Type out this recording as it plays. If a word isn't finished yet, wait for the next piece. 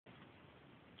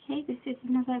Hey, this is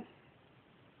another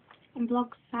vlog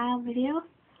style video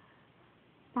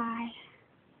by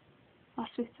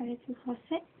last week Friday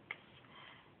 246.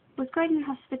 Was going in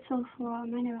hospital for a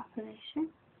minor operation,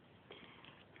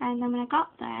 and then when I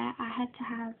got there I had to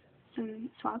have some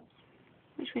swabs,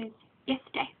 which was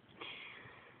yesterday,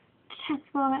 to test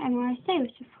for MRSA,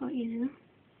 which I thought,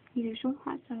 usual,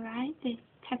 that's alright. They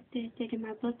did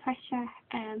my blood pressure,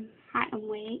 height and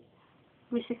weight,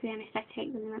 obviously the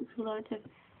anaesthetic, then they went through loads of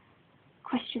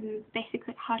questions,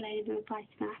 basically hardly anything applied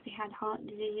to me, if they had heart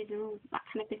disease and all that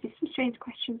kind of business. Some strange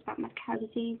questions about mad cow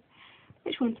disease,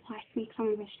 which won't apply to me because I'm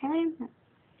a vegetarian, but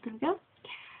there we go.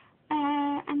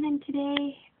 And then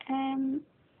today,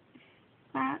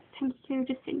 about 10 to 2,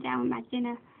 just sitting down with my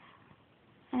dinner,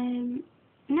 a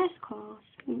nurse calls.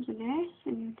 It was a nurse,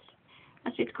 and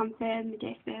asked me to confirm the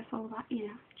date of birth, all that,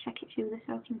 check it through the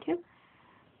soaking too.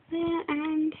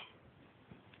 And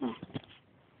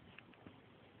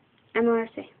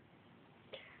MRSA.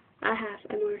 I have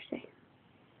MRSA.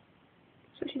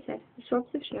 That's what she said. The swabs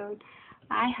have shown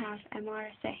I have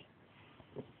MRSA.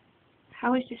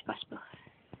 How is this possible?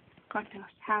 God knows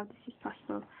how this is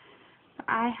possible. But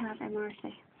I have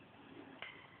MRSA.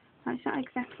 Well, it's not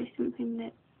exactly something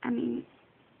that, I've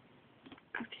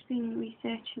just been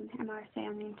researching MRSA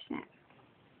on the internet.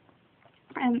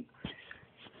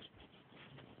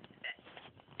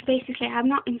 Basically, I'm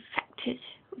not infected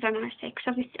with MRSA, because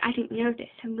obviously I didn't know this.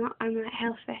 I'm not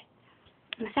healthy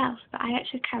myself, but I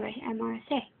actually carry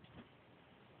MRSA.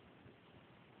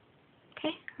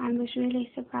 Okay, I was really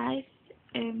surprised.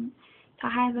 So I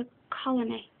have a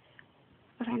colony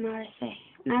of MRSA,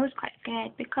 and I was quite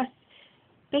scared because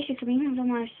basically, when you have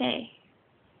MRSA,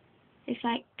 it's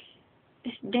like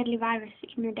this deadly virus that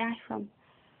you're going to die from.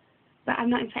 But I'm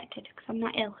not infected because I'm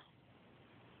not ill.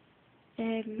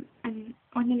 And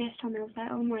when the nurse told me, I was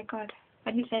like, oh my god. I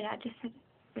didn't say that, I just said,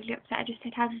 really upset. I just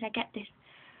said, how did I get this?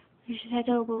 And she said,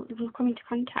 oh, we'll come into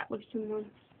contact with someone.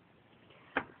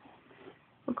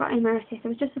 We've got MRSA. So I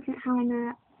was just looking at how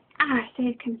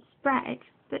MRSA can spread.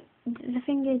 But the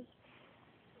thing is,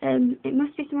 it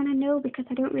must be someone I know because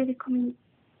I don't really come in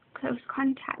close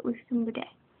contact with somebody.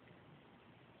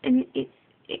 And it's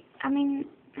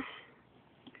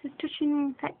touching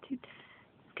an infected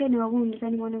skin or wound of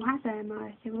anyone who has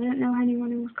MRSA. We don't know anyone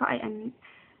who's got it, and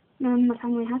no one in my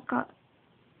family has got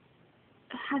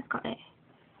it.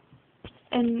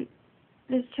 And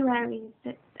there's 2 areas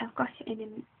that I've got it in,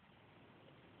 and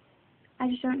I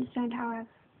just don't understand how I've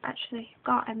actually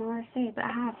got MRSA, but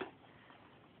I have.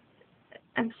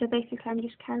 And so basically I'm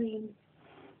just carrying,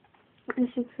 this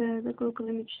is for the Google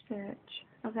image search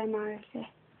of MRSA.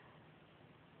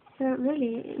 So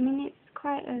really, it's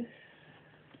quite a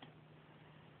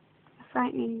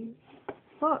frightening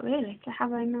thought, really, to have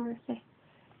MRSA.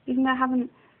 Even though I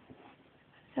haven't,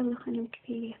 let's have a look on the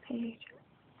Wikipedia page.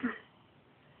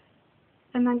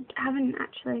 And I haven't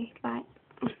actually, oh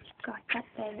god,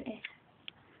 there it is.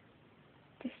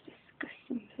 This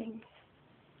disgusting thing.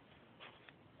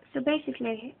 So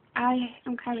basically, I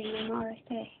am carrying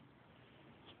MRSA.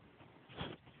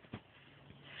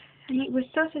 And it was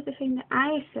sort of the thing that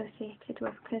I associated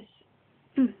with, because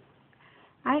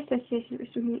I associated it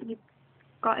with something that you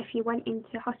got if you went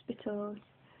into hospitals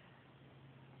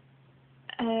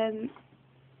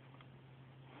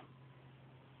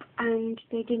and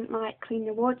they didn't clean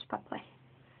the wards properly.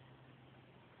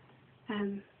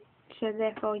 So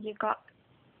therefore you got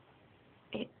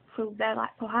it through their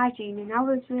poor hygiene, and I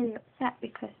was really upset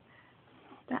because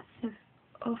that's an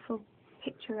awful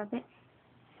picture of it.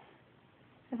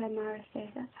 Of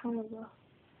MRSA, that's horrible.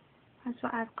 That's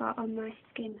what I've got on my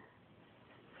skin.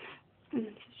 And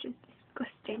it's just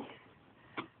disgusting.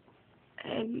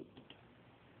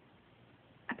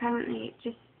 Apparently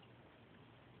it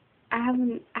I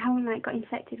haven't got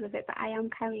infected with it, but I am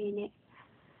carrying it.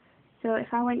 So if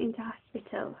I went into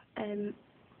hospital,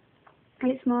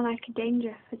 it's more like a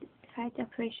danger if I had the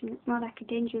operation. It's more like a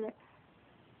danger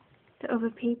that other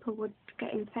people would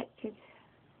get infected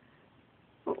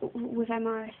with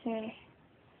MRSA.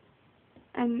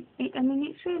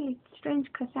 It's really strange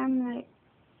because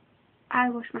I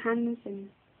wash my hands and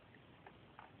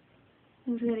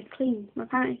I'm really clean. Well,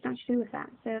 apparently it's not to do with that.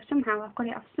 So somehow I've got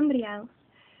it off somebody else,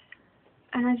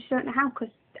 and I just don't know how,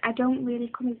 because I don't really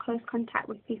come in close contact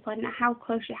with people. I don't know how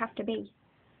close you have to be.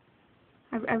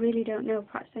 I really don't know.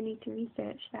 Perhaps I need to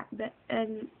research that. But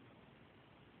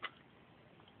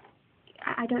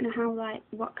I don't know how,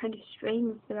 what kind of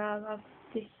strains there are of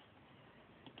this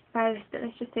virus. But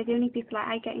let's just say the only people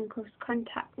I get in close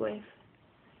contact with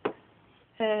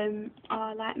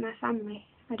are my family.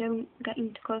 I don't get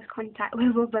into close contact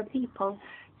with other people,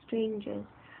 strangers,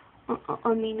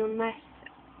 I mean, unless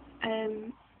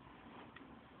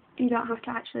you don't have to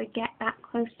actually get that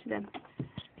close to them,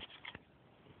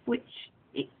 which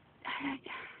I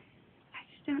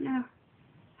just don't know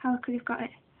how I could have got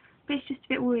it. But it's just a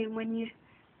bit worrying when you're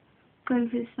going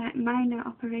for this like minor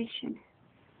operation.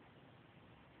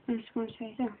 I just want to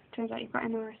say, so turns out you've got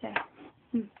MRSA.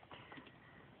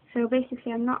 So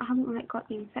basically, I haven't like got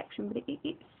the infection, but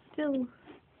it's still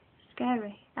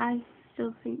scary. I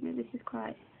still think that this is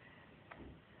quite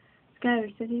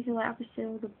scary. So these are like obviously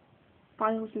all the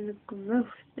boils and the growth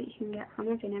that you can get from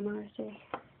having MRSA.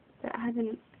 But I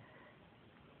haven't.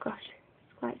 Gosh,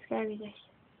 it's quite scary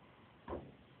this.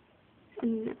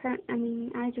 And apparently, I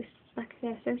mean, I just like I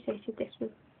say associated this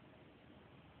with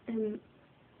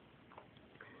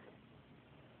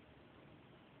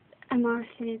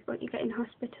MRSA is what you get in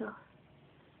hospital.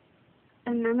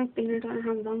 And I don't know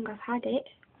how long I've had it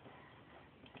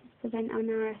to prevent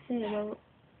MRSA. Well,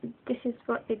 this is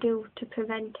what they do to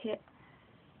prevent it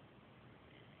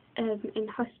in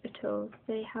hospitals.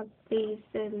 They have these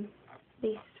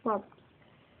swabs.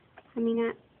 I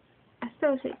mean, I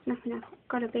suppose it's nothing. I've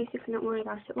got to basically not worry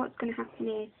about it. What's going to happen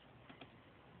is,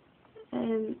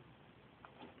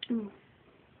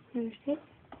 where is it?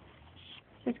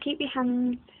 So keep your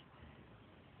hands.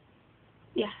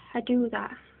 Yeah, I do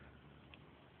that.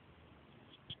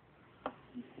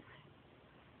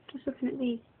 Just looking at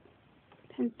these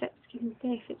 10 steps to keeping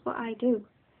safe, it's what I do.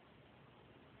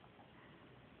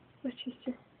 Which is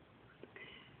just,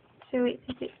 so it's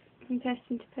from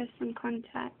person to person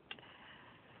contact.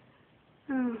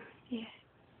 Oh, yeah.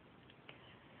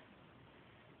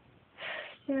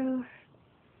 So,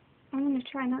 I'm going to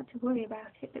try not to worry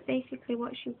about it, but basically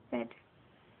what she said,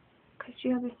 because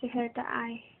she obviously heard that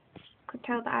I could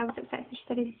tell that I was upset, so she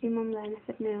said, "Is your mum there?" And I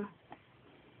said, "No."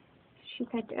 She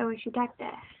said, "Oh, is your dad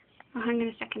there?" Oh, hang on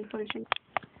a second, phone.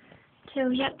 So,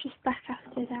 yep, just back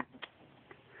after that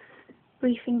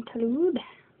brief interlude,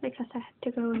 because I had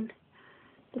to go and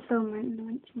the phone went and I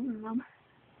went to my mum.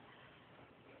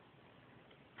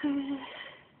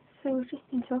 So we've just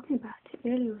been talking about it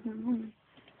really with my mum.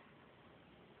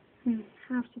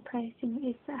 How surprising it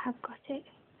is that I have got it.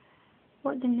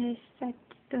 What the nurse said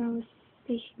that I was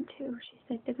speaking to, she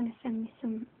said they're going to send me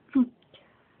some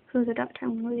through the doctor,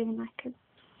 and we're giving like a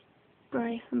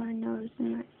spray for my nose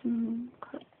and like some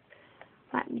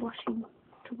like washing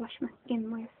to wash my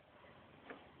skin with.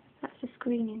 That's the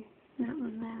screening, that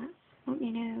one there. That's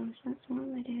your nose, that's what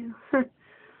they do.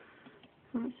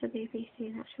 That's the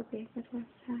BBC, that should be a good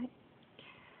website.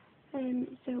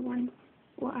 So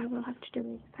what I will have to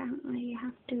do is apparently you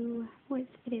have to, where's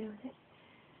the video of this?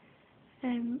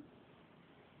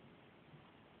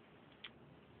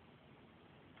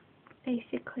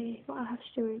 Basically what I'll have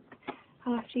to do is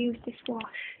I'll have to use this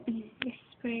wash and this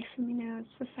spray for my nose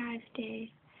for 5 days.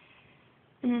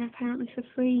 And then apparently for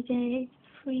 3 days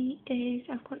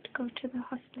I've got to go to the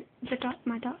hospital,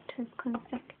 my doctor's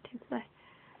consecutively.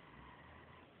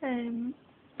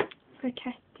 For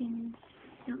testing,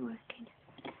 it's not working.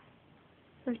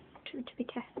 To be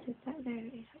tested, that there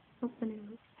it is, up the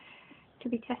nose. To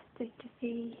be tested to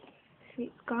see if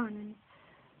it's gone.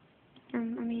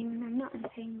 And I mean, I'm not in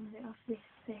pain with it,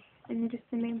 obviously. And just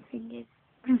the main thing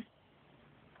is,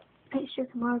 it's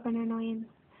just more of an annoyance.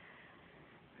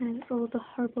 And it's all the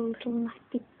horrible little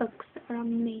nasty bugs that are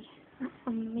on me. That's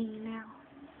on me now.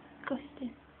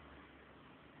 Disgusting.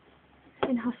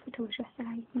 In hospital, just I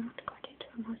not got it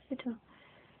from hospital.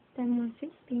 Then once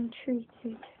it's been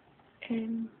treated,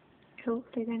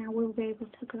 hopefully then I will be able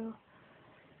to go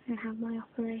and have my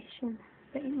operation,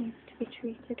 but it needs to be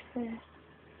treated first.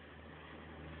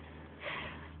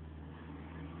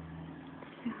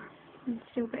 So I need to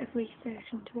do a bit of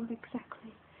research into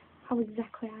how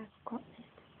exactly I've got this.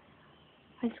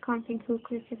 I just can't think who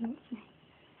could have given it to me.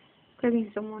 Could have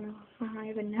been someone else, I don't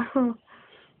even know.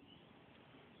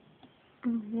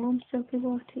 Warm soapy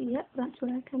water, yep, that's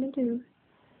what I kind of do.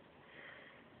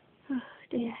 Oh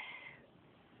dear.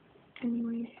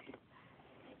 Anyway,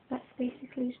 that's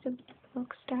basically just a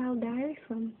blog style diary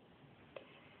from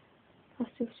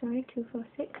Story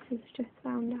 246, who's just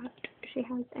found out she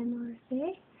has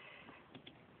MRSA.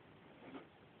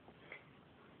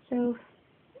 So,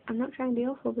 I'm not trying to be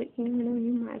awful, but you never know,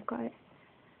 you might have got it.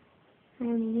 I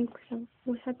only knew because I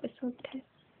always had the swab test.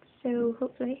 So,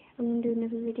 hopefully, I'm going to do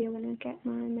another video when I get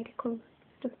my medical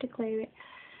stuff to clear it.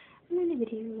 And then a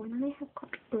video when I have got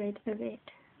rid of it.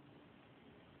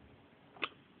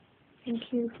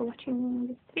 Thank you for watching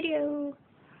this video.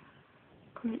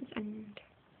 Comments and